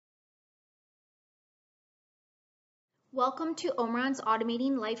Welcome to OMRON's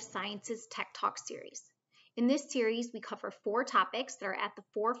Automating Life Sciences Tech Talk series. In this series, we cover 4 topics that are at the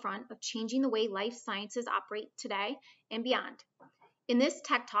forefront of changing the way life sciences operate today and beyond. In this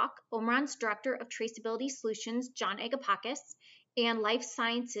Tech Talk, OMRON's Director of Traceability Solutions, John Agapakis, and Life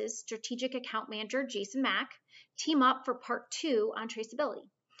Sciences Strategic Account Manager, Jason Mack, team up for Part 2 on traceability.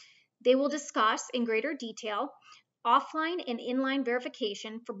 They will discuss in greater detail offline and inline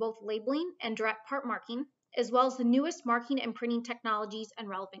verification for both labeling and direct part marking, as well as the newest marking and printing technologies and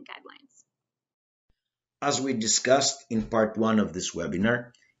relevant guidelines. As we discussed in part 1 of this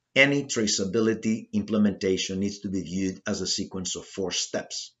webinar, any traceability implementation needs to be viewed as a sequence of 4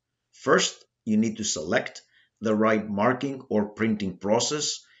 steps. First, you need to select the right marking or printing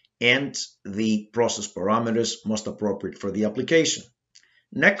process and the process parameters most appropriate for the application.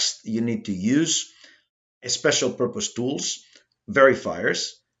 Next, you need to use special purpose tools, verifiers,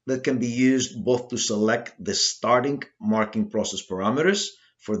 that can be used both to select the starting marking process parameters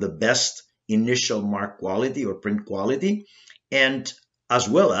for the best initial mark quality or print quality, and as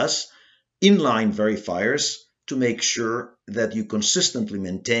well as inline verifiers to make sure that you consistently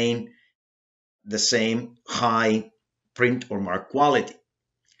maintain the same high print or mark quality.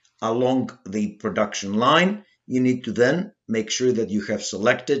 Along the production line, you need to then make sure that you have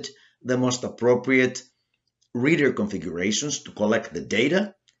selected the most appropriate reader configurations to collect the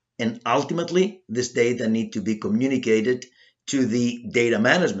data, and ultimately this data need to be communicated to the data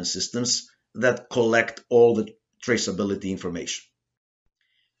management systems that collect all the traceability information.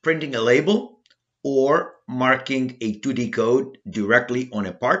 Printing a label or marking a 2D code directly on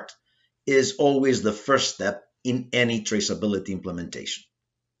a part is always the first step in any traceability implementation.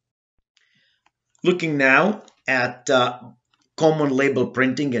 Looking now at common label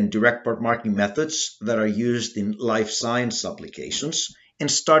printing and direct part marking methods that are used in life science applications, and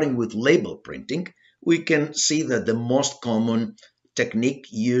starting with label printing, we can see that the most common technique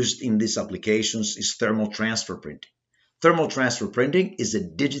used in these applications is thermal transfer printing. Thermal transfer printing is a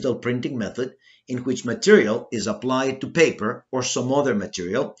digital printing method in which material is applied to paper or some other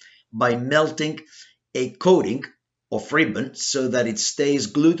material by melting a coating of ribbon so that it stays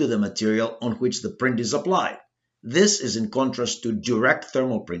glued to the material on which the print is applied. This is in contrast to direct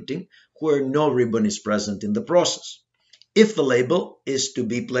thermal printing, where no ribbon is present in the process. If the label is to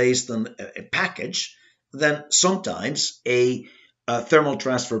be placed on a package, then sometimes a thermal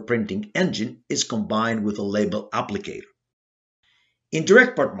transfer printing engine is combined with a label applicator. In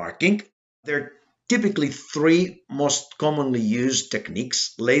direct part marking, there are typically 3 most commonly used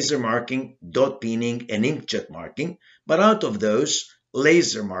techniques: laser marking, dot pinning, and inkjet marking. But out of those,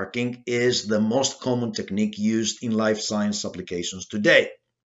 laser marking is the most common technique used in life science applications today.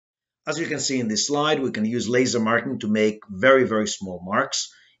 As you can see in this slide, we can use laser marking to make very, very small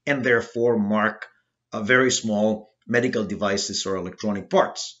marks and therefore mark very small medical devices or electronic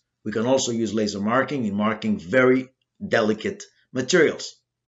parts. We can also use laser marking in marking very delicate materials.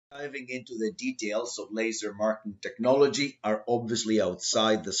 Diving into the details of laser marking technology are obviously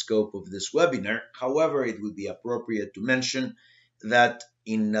outside the scope of this webinar. However, it would be appropriate to mention that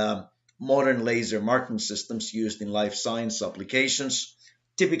in modern laser marking systems used in life science applications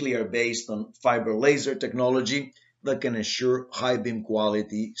typically are based on fiber laser technology that can ensure high beam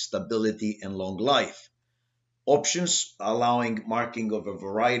quality, stability, and long life. Options allowing marking of a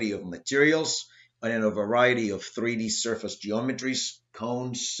variety of materials and in a variety of 3D surface geometries,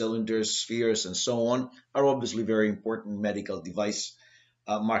 cones, cylinders, spheres, and so on, are obviously very important medical device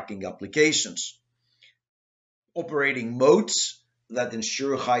marking applications. Operating modes that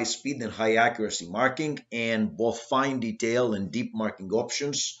ensure high speed and high accuracy marking, and both fine detail and deep marking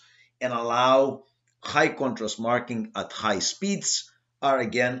options, and allow high contrast marking at high speeds are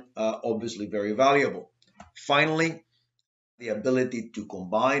again obviously very valuable. Finally, the ability to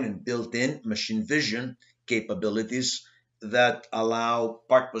combine and built-in machine vision capabilities that allow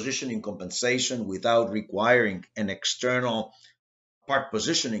part positioning compensation without requiring an external part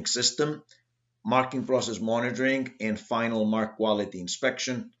positioning system, marking process monitoring, and final mark quality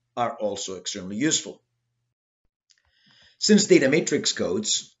inspection are also extremely useful. Since data matrix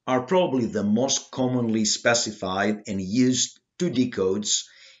codes are probably the most commonly specified and used 2D codes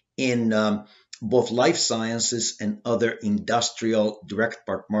in both life sciences and other industrial direct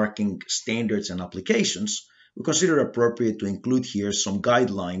part marking standards and applications, we consider it appropriate to include here some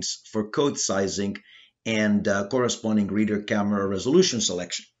guidelines for code sizing and corresponding reader camera resolution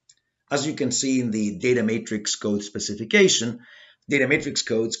selection. As you can see in the data matrix code specification, data matrix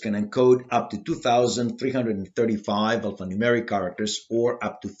codes can encode up to 2,335 alphanumeric characters or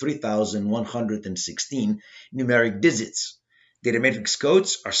up to 3,116 numeric digits. Data matrix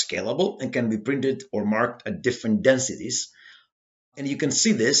codes are scalable and can be printed or marked at different densities. And you can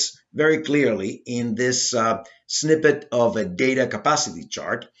see this very clearly in this snippet of a data capacity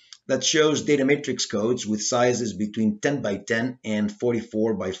chart that shows data matrix codes with sizes between 10 by 10 and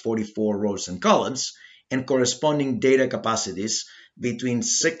 44 by 44 rows and columns, and corresponding data capacities between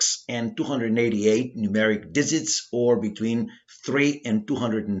 6 and 288 numeric digits, or between 3 and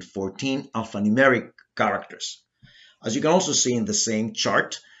 214 alphanumeric characters. As you can also see in the same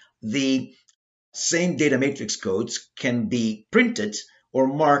chart, the same data matrix codes can be printed or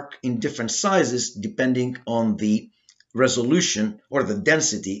marked in different sizes depending on the resolution or the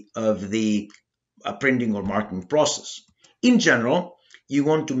density of the printing or marking process. In general, you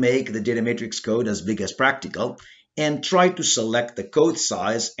want to make the data matrix code as big as practical and try to select the code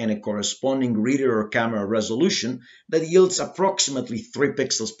size and a corresponding reader or camera resolution that yields approximately 3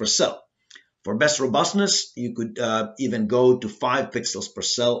 pixels per cell. For best robustness, you could even go to 5 pixels per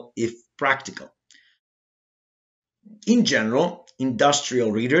cell if practical. In general,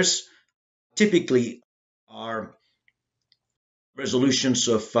 industrial readers typically are resolutions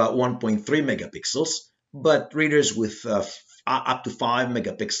of 1.3 megapixels, but readers with up to 5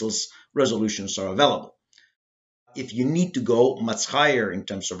 megapixels resolutions are available. If you need to go much higher in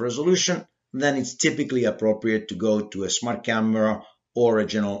terms of resolution, then it's typically appropriate to go to a smart camera or a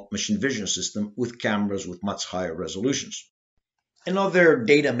general machine vision system with cameras with much higher resolutions. Another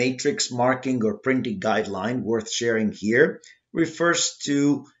data matrix marking or printing guideline worth sharing here refers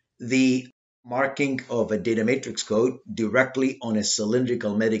to the marking of a data matrix code directly on a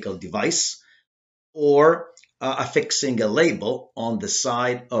cylindrical medical device, or affixing a label on the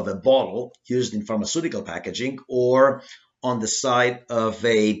side of a bottle used in pharmaceutical packaging, or on the side of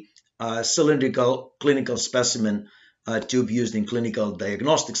a cylindrical clinical specimen tube used in clinical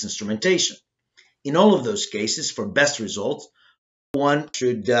diagnostics instrumentation. In all of those cases, for best results, one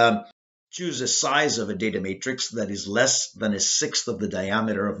should choose a size of a data matrix that is less than a sixth of the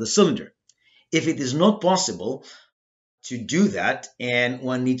diameter of the cylinder. If it is not possible to do that, and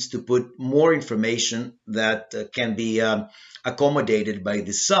one needs to put more information that can be accommodated by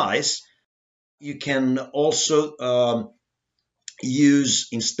the size, you can also use,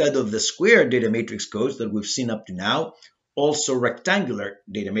 instead of the square data matrix codes that we've seen up to now, also rectangular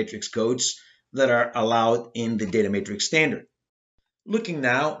data matrix codes that are allowed in the data matrix standard. Looking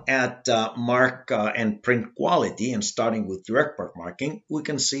now at mark and print quality, and starting with direct part marking, we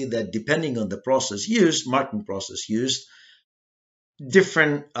can see that depending on the process used, marking process used,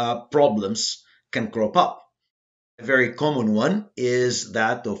 different problems can crop up. A very common one is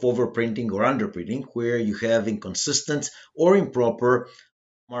that of overprinting or underprinting, where you have inconsistent or improper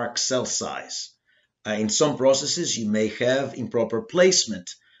mark cell size. In some processes, you may have improper placement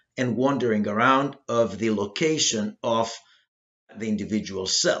and wandering around of the location of the individual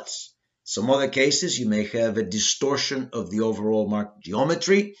cells. Some other cases, you may have a distortion of the overall mark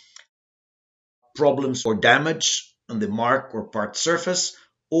geometry, problems or damage on the mark or part surface,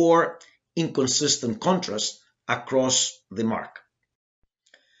 or inconsistent contrast across the mark.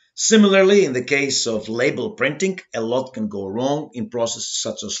 Similarly, in the case of label printing, a lot can go wrong in processes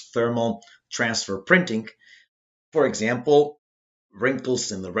such as thermal transfer printing. For example,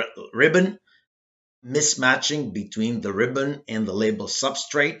 wrinkles in the ribbon, mismatching between the ribbon and the label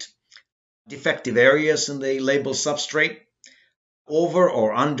substrate, defective areas in the label substrate, over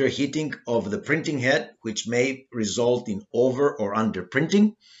or under heating of the printing head, which may result in over or under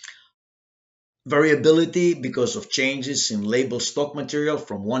printing, variability because of changes in label stock material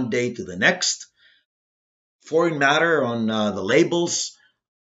from one day to the next, foreign matter on the labels,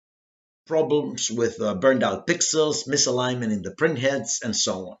 problems with burned out pixels, misalignment in the print heads, and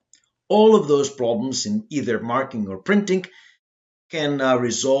so on. All of those problems in either marking or printing can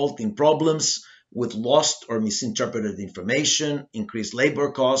result in problems with lost or misinterpreted information, increased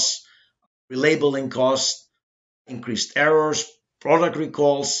labor costs, relabeling costs, increased errors, product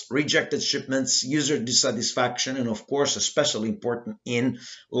recalls, rejected shipments, user dissatisfaction, and of course, especially important in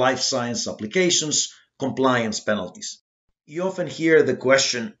life science applications, compliance penalties. You often hear the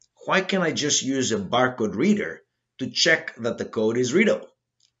question, why can't I just use a barcode reader to check that the code is readable?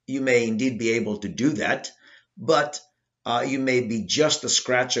 You may indeed be able to do that, but you may be just a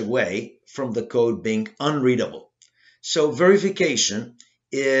scratch away from the code being unreadable. So verification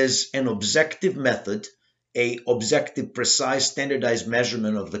is an objective method, an objective, precise, standardized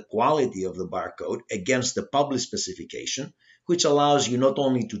measurement of the quality of the barcode against the published specification, which allows you not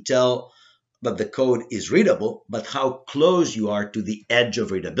only to tell that the code is readable, but how close you are to the edge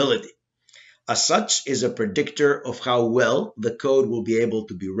of readability. As such, is a predictor of how well the code will be able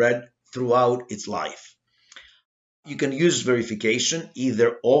to be read throughout its life. You can use verification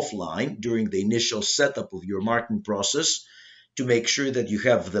either offline during the initial setup of your marking process to make sure that you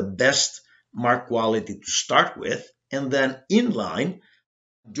have the best mark quality to start with, and then inline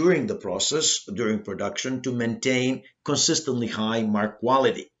during the process, during production, to maintain consistently high mark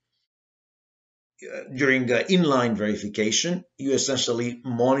quality. During inline verification, you essentially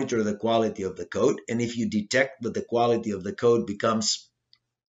monitor the quality of the code, and if you detect that the quality of the code comes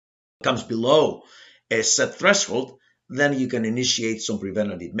below a set threshold, then you can initiate some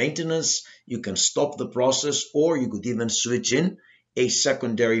preventative maintenance, you can stop the process, or you could even switch in a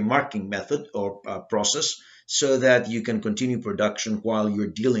secondary marking method or process so that you can continue production while you're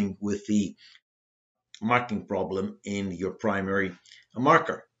dealing with the marking problem in your primary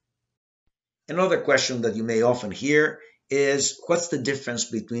marker. Another question that you may often hear is, what's the difference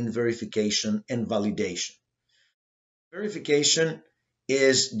between verification and validation? Verification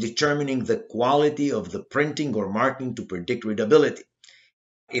is determining the quality of the printing or marking to predict readability.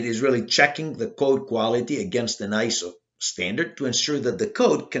 It is really checking the code quality against an ISO standard to ensure that the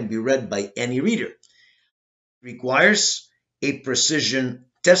code can be read by any reader. It requires a precision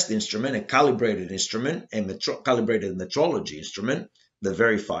test instrument, a calibrated instrument, a calibrated metrology instrument, the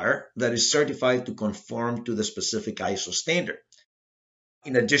verifier, that is certified to conform to the specific ISO standard.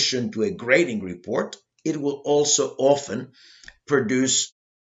 In addition to a grading report, it will also often produce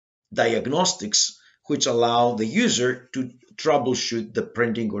diagnostics which allow the user to troubleshoot the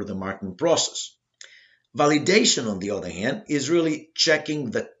printing or the marking process. Validation, on the other hand, is really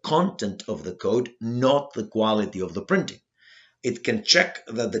checking the content of the code, not the quality of the printing. It can check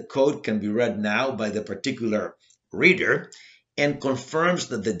that the code can be read now by the particular reader and confirms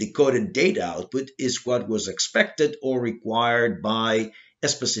that the decoded data output is what was expected or required by a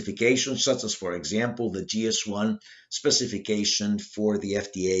specification, such as, for example, the GS1 specification for the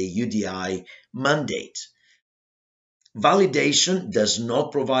FDA UDI mandate. Validation does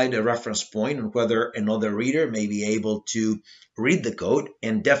not provide a reference point on whether another reader may be able to read the code,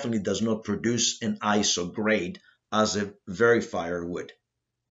 and definitely does not produce an ISO grade as a verifier would.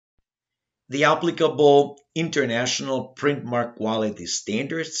 The applicable international print mark quality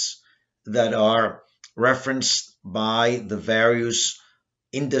standards that are referenced by the various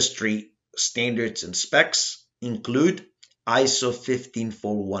industry standards and specs include ISO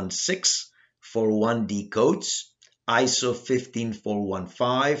 15416 for 1D codes, ISO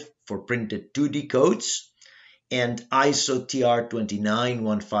 15415 for printed 2D codes, and ISO TR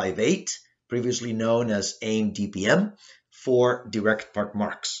 29158, previously known as AIM DPM, for direct part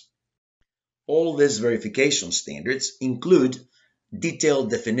marks. All these verification standards include detailed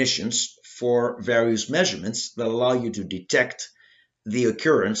definitions for various measurements that allow you to detect the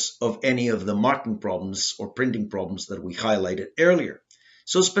occurrence of any of the marking problems or printing problems that we highlighted earlier.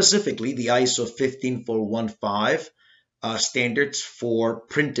 So specifically, the ISO 15415 standards for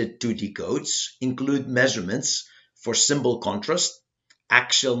printed 2D codes include measurements for symbol contrast,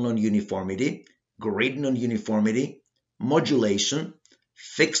 axial non-uniformity, grid non-uniformity, modulation,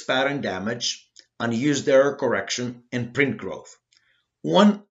 fixed pattern damage, unused error correction, and print growth.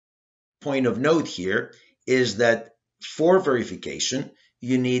 One point of note here is that for verification,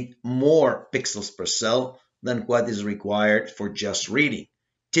 you need more pixels per cell than what is required for just reading.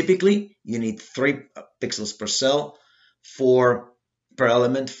 Typically, you need 3 pixels per cell per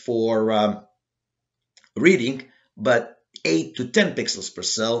element for reading, but 8 to 10 pixels per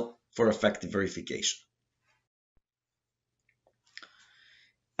cell for effective verification.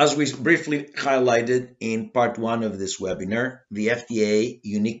 As we briefly highlighted in part 1 of this webinar, the FDA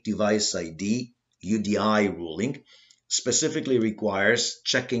Unique Device ID UDI ruling specifically requires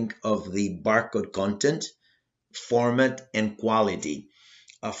checking of the barcode content, format, and quality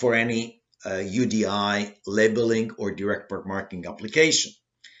for any UDI labeling or direct part marking application.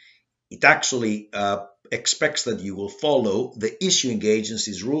 It actually expects that you will follow the issuing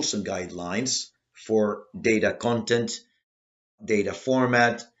agency's rules and guidelines for data content, data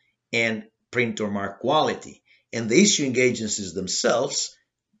format, and print or mark quality. And the issuing agencies themselves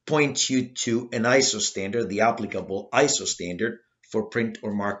point you to an ISO standard, the applicable ISO standard for print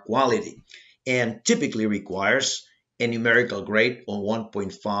or mark quality, and typically requires a numerical grade of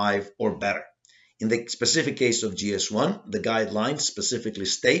 1.5 or better. In the specific case of GS1, the guidelines specifically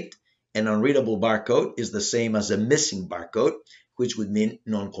state an unreadable barcode is the same as a missing barcode, which would mean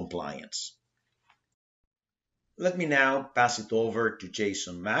non-compliance. Let me now pass it over to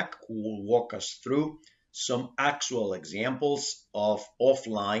Jason Mack, who will walk us through some actual examples of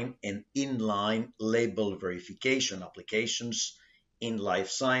offline and inline label verification applications in life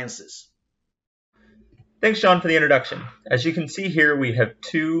sciences. Thanks, John, for the introduction. As you can see here, we have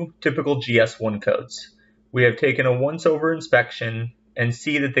 2 typical GS1 codes. We have taken a once-over inspection and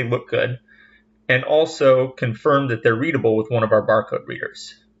see that they look good, and also confirm that they're readable with one of our barcode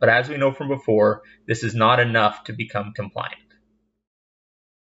readers. But as we know from before, this is not enough to become compliant.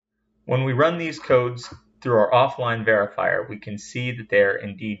 When we run these codes through our offline verifier, we can see that they are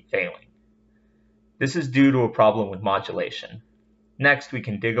indeed failing. This is due to a problem with modulation. Next, we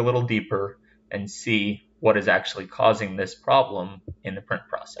can dig a little deeper and see what is actually causing this problem in the print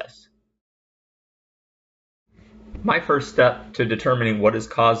process. My first step to determining what is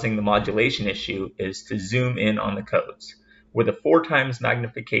causing the modulation issue is to zoom in on the codes. With a 4 times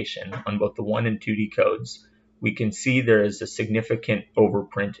magnification on both the 1 and 2D codes, we can see there is a significant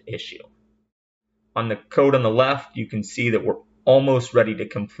overprint issue. On the code on the left, you can see that we're almost ready to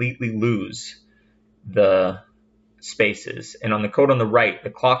completely lose the spaces. And on the code on the right,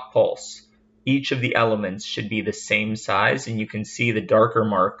 the clock pulse, each of the elements should be the same size, and you can see the darker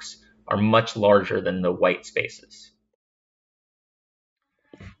marks are much larger than the white spaces.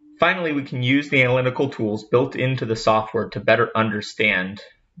 Finally, we can use the analytical tools built into the software to better understand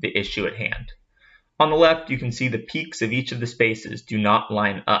the issue at hand. On the left, you can see the peaks of each of the spaces do not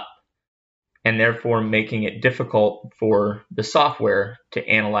line up, and therefore making it difficult for the software to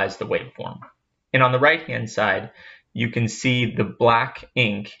analyze the waveform. And on the right-hand side, you can see the black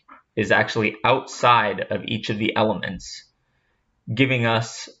ink is actually outside of each of the elements, giving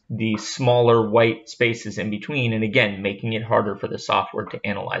us the smaller white spaces in between, and again, making it harder for the software to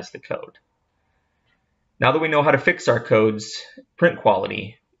analyze the code. Now that we know how to fix our code's print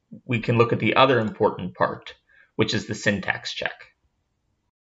quality, we can look at the other important part, which is the syntax check.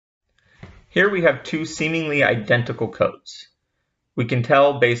 Here we have 2 seemingly identical codes. We can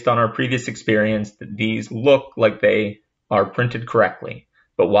tell based on our previous experience that these look like they are printed correctly,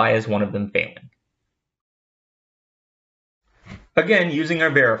 but why is one of them failing? Again, using our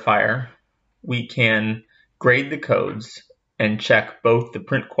verifier, we can grade the codes and check both the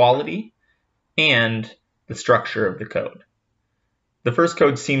print quality and the structure of the code. The first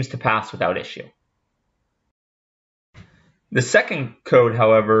code seems to pass without issue. The second code,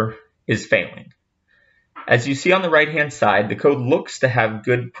 however, is failing. As you see on the right-hand side, the code looks to have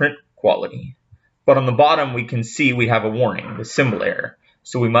good print quality, but on the bottom we can see we have a warning, the symbol error,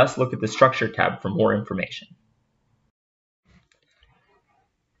 so we must look at the structure tab for more information.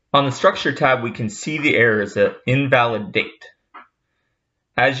 On the structure tab, we can see the error is an invalid date.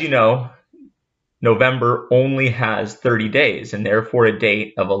 As you know, November only has 30 days, and therefore a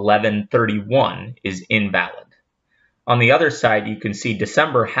date of 11/31 is invalid. On the other side, you can see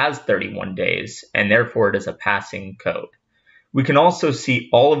December has 31 days, and therefore it is a passing code. We can also see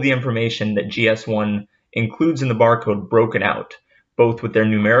all of the information that GS1 includes in the barcode broken out, both with their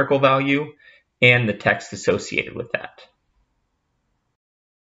numerical value and the text associated with that.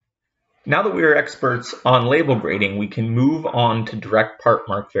 Now that we are experts on label grading, we can move on to direct part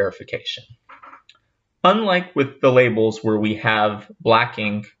mark verification. Unlike with the labels where we have black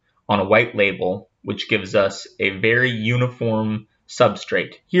ink on a white label, which gives us a very uniform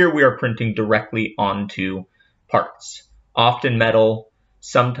substrate, here we are printing directly onto parts, often metal,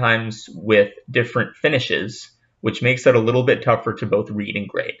 sometimes with different finishes, which makes it a little bit tougher to both read and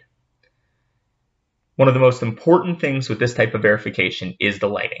grade. One of the most important things with this type of verification is the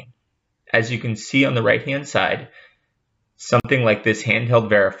lighting. As you can see on the right-hand side, something like this handheld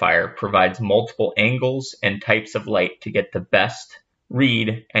verifier provides multiple angles and types of light to get the best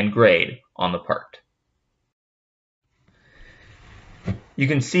read and grade on the part. You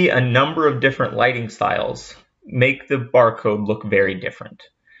can see a number of different lighting styles make the barcode look very different.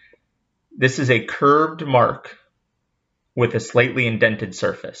 This is a curved mark with a slightly indented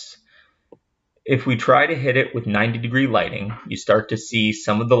surface. If we try to hit it with 90-degree lighting, you start to see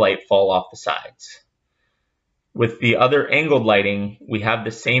some of the light fall off the sides. With the other angled lighting, we have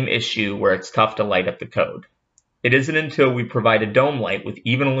the same issue where it's tough to light up the code. It isn't until we provide a dome light with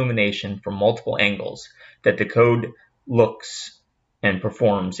even illumination from multiple angles that the code looks and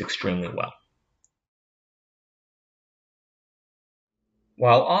performs extremely well.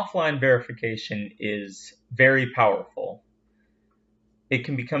 While offline verification is very powerful, it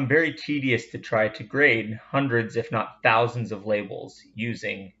can become very tedious to try to grade hundreds, if not thousands, of labels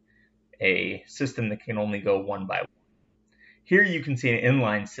using a system that can only go one by one. Here you can see an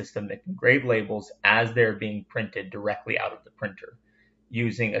inline system that can grade labels as they're being printed directly out of the printer,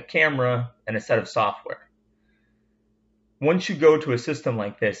 using a camera and a set of software. Once you go to a system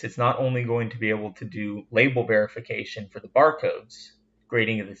like this, it's not only going to be able to do label verification for the barcodes,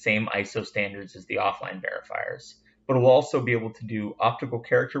 grading at the same ISO standards as the offline verifiers, but it will also be able to do optical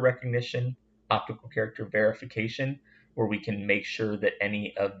character recognition, optical character verification, where we can make sure that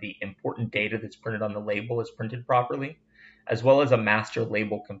any of the important data that's printed on the label is printed properly, as well as a master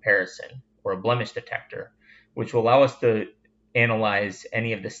label comparison, or a blemish detector, which will allow us to analyze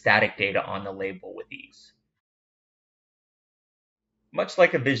any of the static data on the label with ease. Much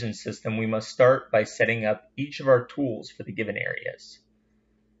like a vision system, we must start by setting up each of our tools for the given areas.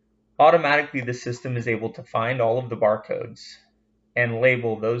 Automatically, the system is able to find all of the barcodes and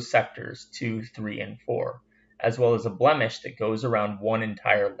label those sectors 2, 3, and 4, as well as a blemish that goes around one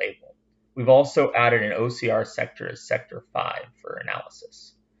entire label. We've also added an OCR sector as sector 5 for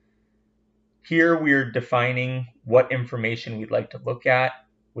analysis. Here we are defining what information we'd like to look at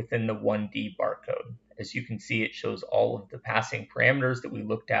within the 1D barcode. As you can see, it shows all of the passing parameters that we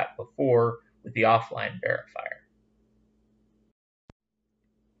looked at before with the offline verifier.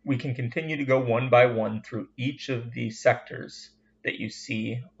 We can continue to go one by one through each of the sectors that you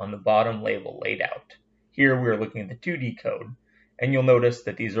see on the bottom label laid out. Here we are looking at the 2D code, and you'll notice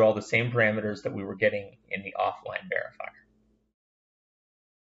that these are all the same parameters that we were getting in the offline verifier.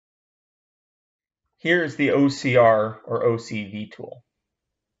 Here is the OCR or OCV tool.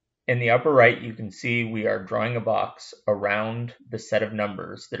 In the upper right, you can see we are drawing a box around the set of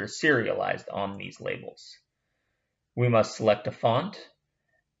numbers that are serialized on these labels. We must select a font,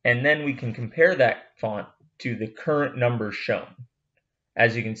 and then we can compare that font to the current numbers shown.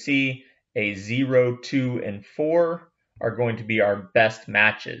 As you can see, a 0, 2, and 4 are going to be our best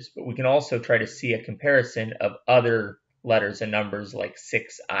matches, but we can also try to see a comparison of other letters and numbers like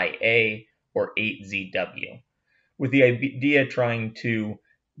 6IA or 8ZW, with the idea trying to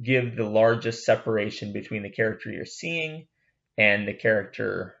give the largest separation between the character you're seeing and the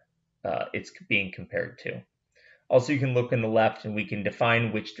character it's being compared to. Also, you can look on the left and we can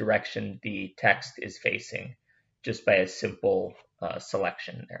define which direction the text is facing just by a simple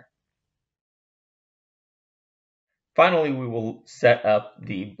selection there. Finally, we will set up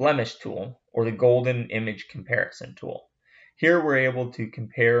the blemish tool, or the golden image comparison tool. Here we're able to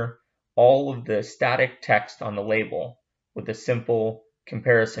compare all of the static text on the label with a simple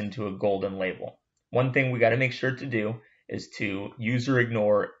comparison to a golden label. One thing we got to make sure to do is to user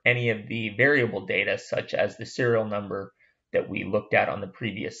ignore any of the variable data, such as the serial number that we looked at on the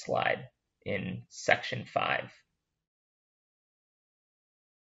previous slide in section 5.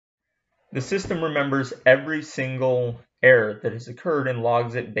 The system remembers every single error that has occurred and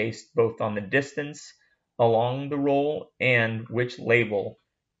logs it based both on the distance along the roll and which label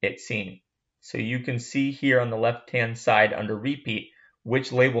it's seen. So you can see here on the left-hand side under repeat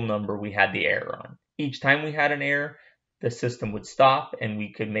which label number we had the error on. Each time we had an error, the system would stop and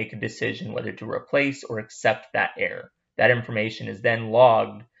we could make a decision whether to replace or accept that error. That information is then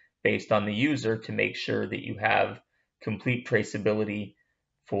logged based on the user to make sure that you have complete traceability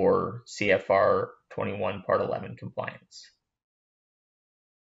for CFR 21 Part 11 compliance.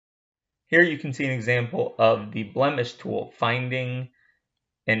 Here you can see an example of the blemish tool finding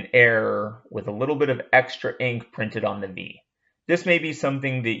an error with a little bit of extra ink printed on the V. This may be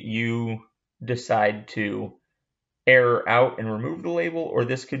something that you decide to error out and remove the label, or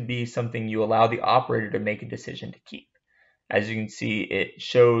this could be something you allow the operator to make a decision to keep. As you can see, it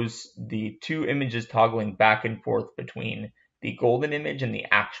shows the two images toggling back and forth between the golden image and the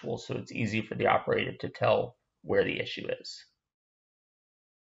actual, so it's easy for the operator to tell where the issue is.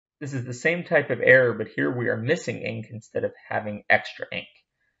 This is the same type of error, but here we are missing ink instead of having extra ink.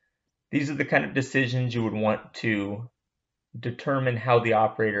 These are the kind of decisions you would want to determine how the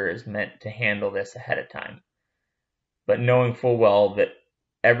operator is meant to handle this ahead of time, but knowing full well that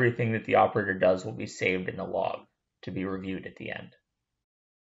everything that the operator does will be saved in the log to be reviewed at the end.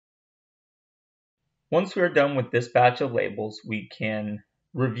 Once we are done with this batch of labels, we can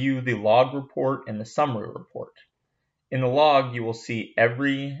review the log report and the summary report. In the log, you will see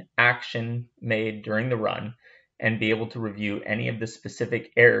every action made during the run and be able to review any of the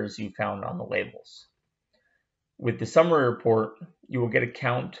specific errors you found on the labels. With the summary report, you will get a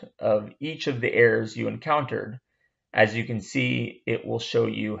count of each of the errors you encountered. As you can see, it will show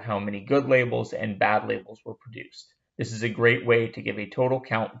you how many good labels and bad labels were produced. This is a great way to give a total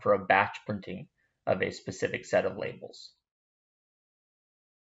count for a batch printing of a specific set of labels.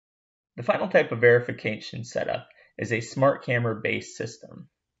 The final type of verification setup is a smart camera based system.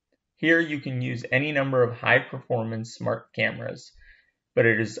 Here you can use any number of high performance smart cameras, but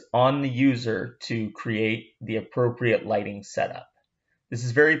it is on the user to create the appropriate lighting setup. This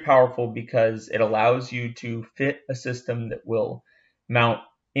is very powerful because it allows you to fit a system that will mount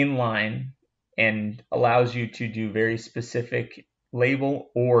inline and allows you to do very specific label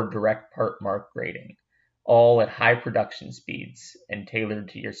or direct part mark grading, all at high production speeds and tailored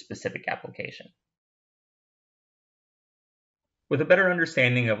to your specific application. With a better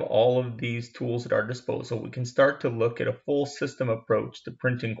understanding of all of these tools at our disposal, we can start to look at a full system approach to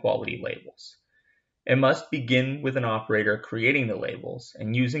printing quality labels. It must begin with an operator creating the labels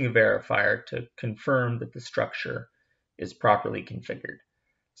and using a verifier to confirm that the structure is properly configured.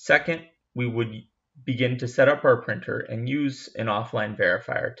 Second, we would begin to set up our printer and use an offline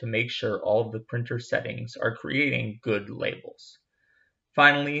verifier to make sure all of the printer settings are creating good labels.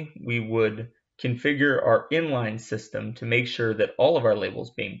 Finally, we would configure our inline system to make sure that all of our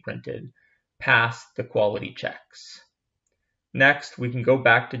labels being printed pass the quality checks. Next, we can go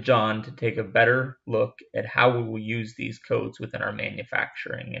back to John to take a better look at how we will use these codes within our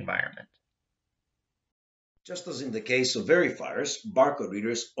manufacturing environment. Just as in the case of verifiers, barcode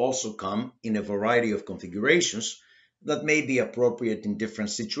readers also come in a variety of configurations that may be appropriate in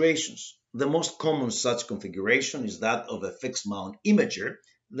different situations. The most common such configuration is that of a fixed mount imager,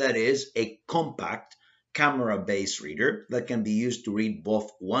 that is, a compact camera-based reader that can be used to read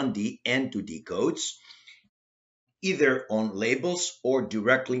both 1D and 2D codes, either on labels or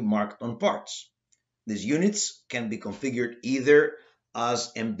directly marked on parts. These units can be configured either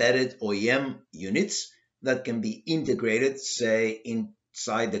as embedded OEM units that can be integrated, say,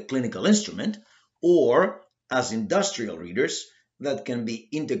 inside the clinical instrument, or as industrial readers that can be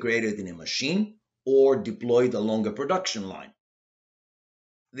integrated in a machine or deployed along a production line.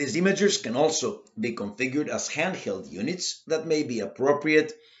 These imagers can also be configured as handheld units that may be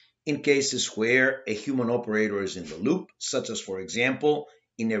appropriate in cases where a human operator is in the loop, such as, for example,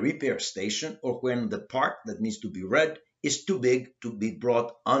 in a repair station, or when the part that needs to be read is too big to be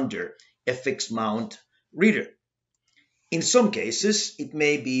brought under a fixed mount reader. In some cases, it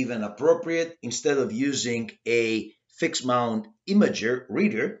may be even appropriate, instead of using a fixed mount imager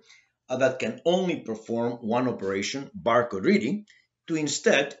reader that can only perform one operation, barcode reading, to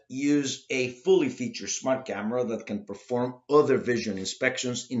instead use a fully featured smart camera that can perform other vision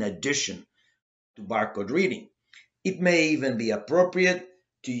inspections in addition to barcode reading. It may even be appropriate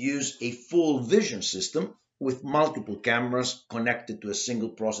to use a full vision system with multiple cameras connected to a single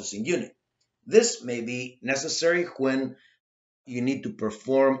processing unit. This may be necessary when you need to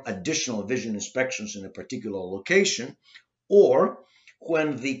perform additional vision inspections in a particular location, or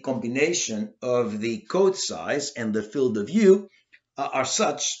when the combination of the code size and the field of view are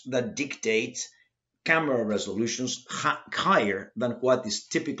such that dictate camera resolutions higher than what is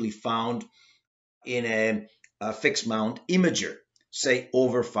typically found in a fixed mount imager, say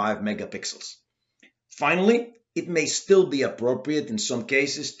over 5 megapixels. Finally, it may still be appropriate in some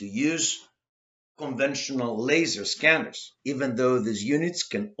cases to use conventional laser scanners. Even though these units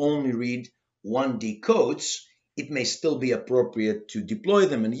can only read 1D codes, it may still be appropriate to deploy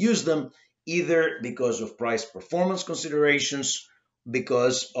them and use them, either because of price performance considerations,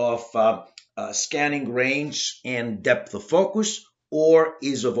 because of scanning range and depth of focus, or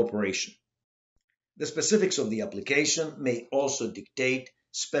ease of operation. The specifics of the application may also dictate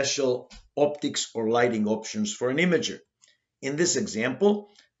special optics or lighting options for an imager. In this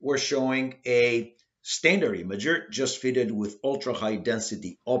example, we're showing a standard imager just fitted with ultra-high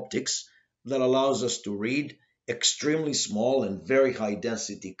density optics that allows us to read extremely small and very high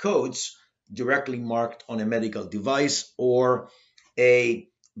density codes directly marked on a medical device or a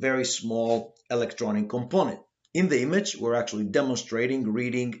very small electronic component. In the image, we're actually demonstrating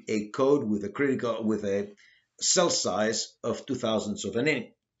reading a code with a cell size of 0.002 of an inch.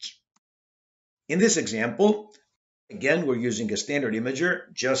 In this example, again, we're using a standard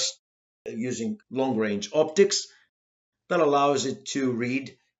imager, just using long-range optics that allows it to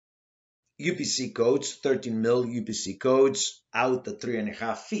read UPC codes, 13 mil UPC codes out at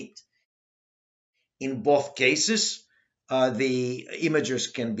 3.5 feet. In both cases, the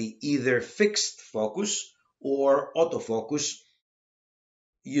imagers can be either fixed focus or autofocus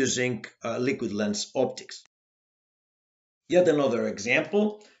using liquid lens optics. Yet another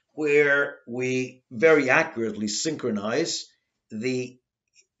example where we very accurately synchronize the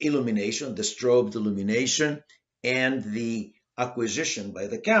illumination, the strobed illumination, and the acquisition by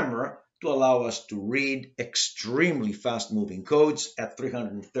the camera to allow us to read extremely fast-moving codes at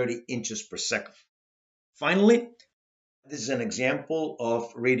 330 inches per second. Finally, this is an example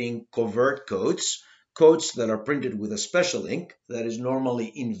of reading covert codes, codes that are printed with a special ink that is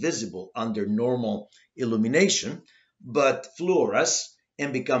normally invisible under normal illumination, but fluoresce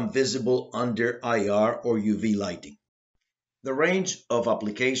and become visible under IR or UV lighting. The range of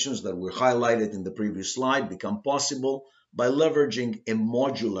applications that were highlighted in the previous slide become possible by leveraging a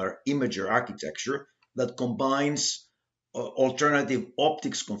modular imager architecture that combines alternative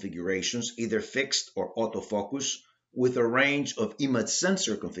optics configurations, either fixed or autofocus, with a range of image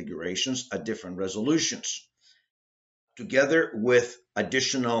sensor configurations at different resolutions. together with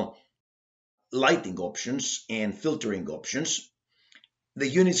additional lighting options and filtering options, the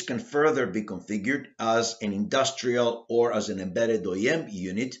units can further be configured as an industrial or as an embedded OEM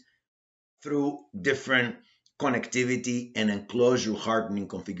unit through different connectivity and enclosure hardening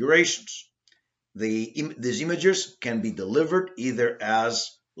configurations. These images can be delivered either as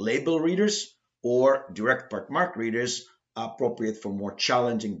label readers or direct part mark readers, appropriate for more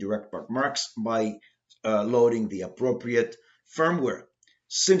challenging direct part marks by loading the appropriate firmware.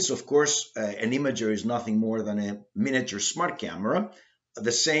 Since, of course, an imager is nothing more than a miniature smart camera,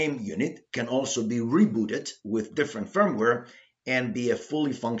 the same unit can also be rebooted with different firmware and be a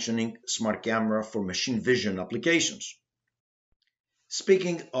fully functioning smart camera for machine vision applications.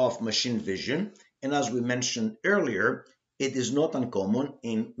 Speaking of machine vision, and as we mentioned earlier, it is not uncommon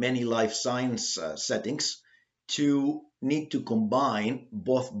in many life science settings to need to combine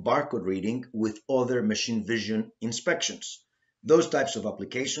both barcode reading with other machine vision inspections. Those types of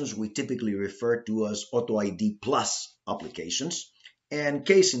applications we typically refer to as Auto ID Plus applications. And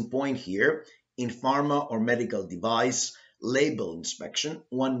case in point here, in pharma or medical device label inspection,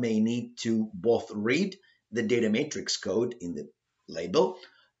 one may need to both read the data matrix code in the label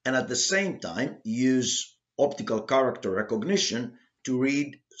and at the same time use optical character recognition to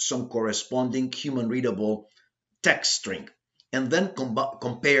read some corresponding human readable text string and then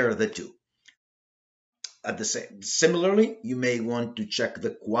compare the two. Similarly, you may want to check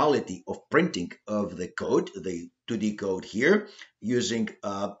the quality of printing of the code, the 2D code here, using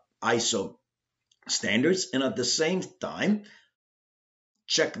ISO standards, and at the same time,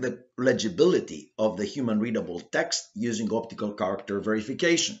 check the legibility of the human readable text using optical character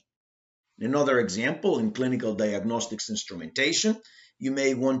verification. Another example, in clinical diagnostics instrumentation, you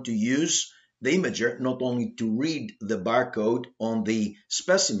may want to use the imager not only to read the barcode on the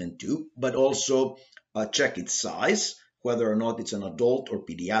specimen tube, but also check its size, whether or not it's an adult or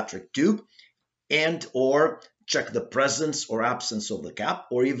pediatric tube, and or check the presence or absence of the cap,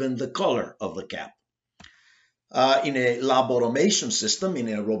 or even the color of the cap. In a lab automation system, in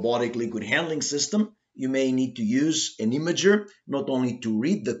a robotic liquid handling system, you may need to use an imager not only to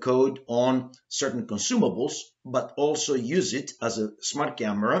read the code on certain consumables, but also use it as a smart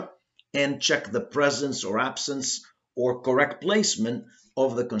camera and check the presence or absence or correct placement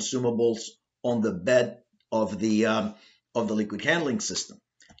of the consumables on the bed of the liquid handling system.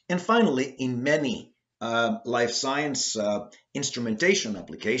 And finally, in many life science instrumentation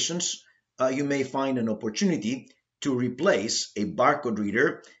applications, you may find an opportunity to replace a barcode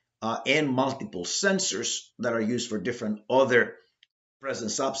reader and multiple sensors that are used for different other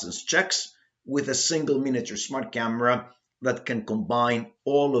presence-absence checks with a single miniature smart camera that can combine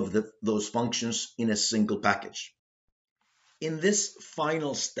all of those functions in a single package. In this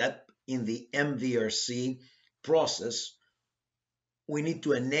final step in the MVRC process, we need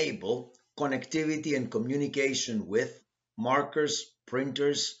to enable connectivity and communication with markers,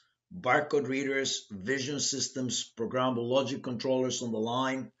 printers, barcode readers, vision systems, programmable logic controllers on the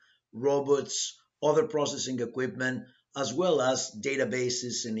line, robots, other processing equipment, as well as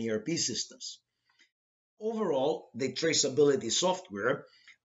databases and ERP systems. Overall, the traceability software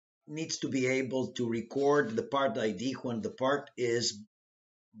needs to be able to record the part ID when the part is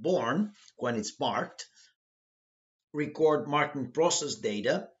born, when it's marked, record marking process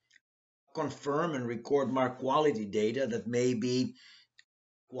data, confirm and record mark quality data that may be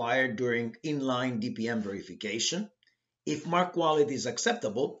acquired during inline DPM verification. If mark quality is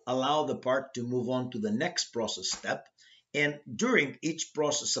acceptable, allow the part to move on to the next process step, and during each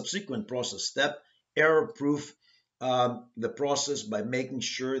subsequent process step, error-proof the process by making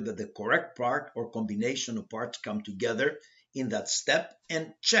sure that the correct part or combination of parts come together in that step,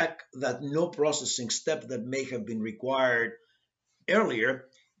 and check that no processing step that may have been required earlier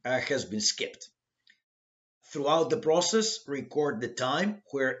has been skipped. Throughout the process, record the time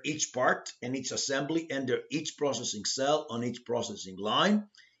where each part and each assembly enter each processing cell on each processing line,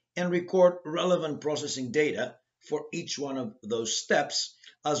 and record relevant processing data for each one of those steps,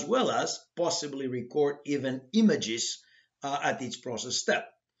 as well as possibly record even images at each process step.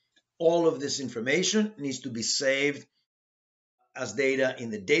 All of this information needs to be saved as data in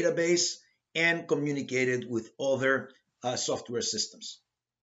the database and communicated with other software systems.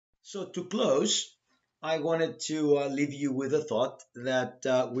 So to close, I wanted to leave you with a thought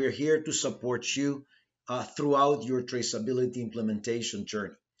that we're here to support you throughout your traceability implementation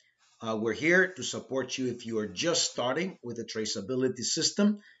journey. We're here to support you if you are just starting with a traceability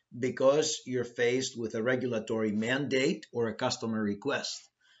system because you're faced with a regulatory mandate or a customer request.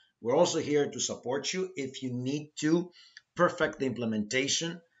 We're also here to support you if you need to perfect the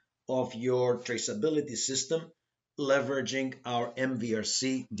implementation of your traceability system leveraging our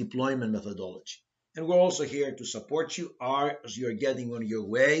MVRC deployment methodology. And we're also here to support you as you're getting on your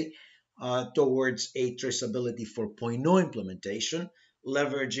way towards a Traceability 4.0 implementation,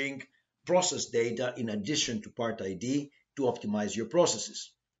 leveraging process data in addition to Part ID to optimize your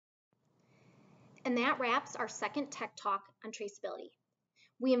processes. And that wraps our second Tech Talk on traceability.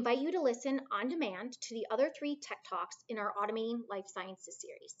 We invite you to listen on demand to the other 3 Tech Talks in our Automating Life Sciences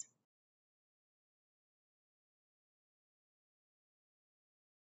series.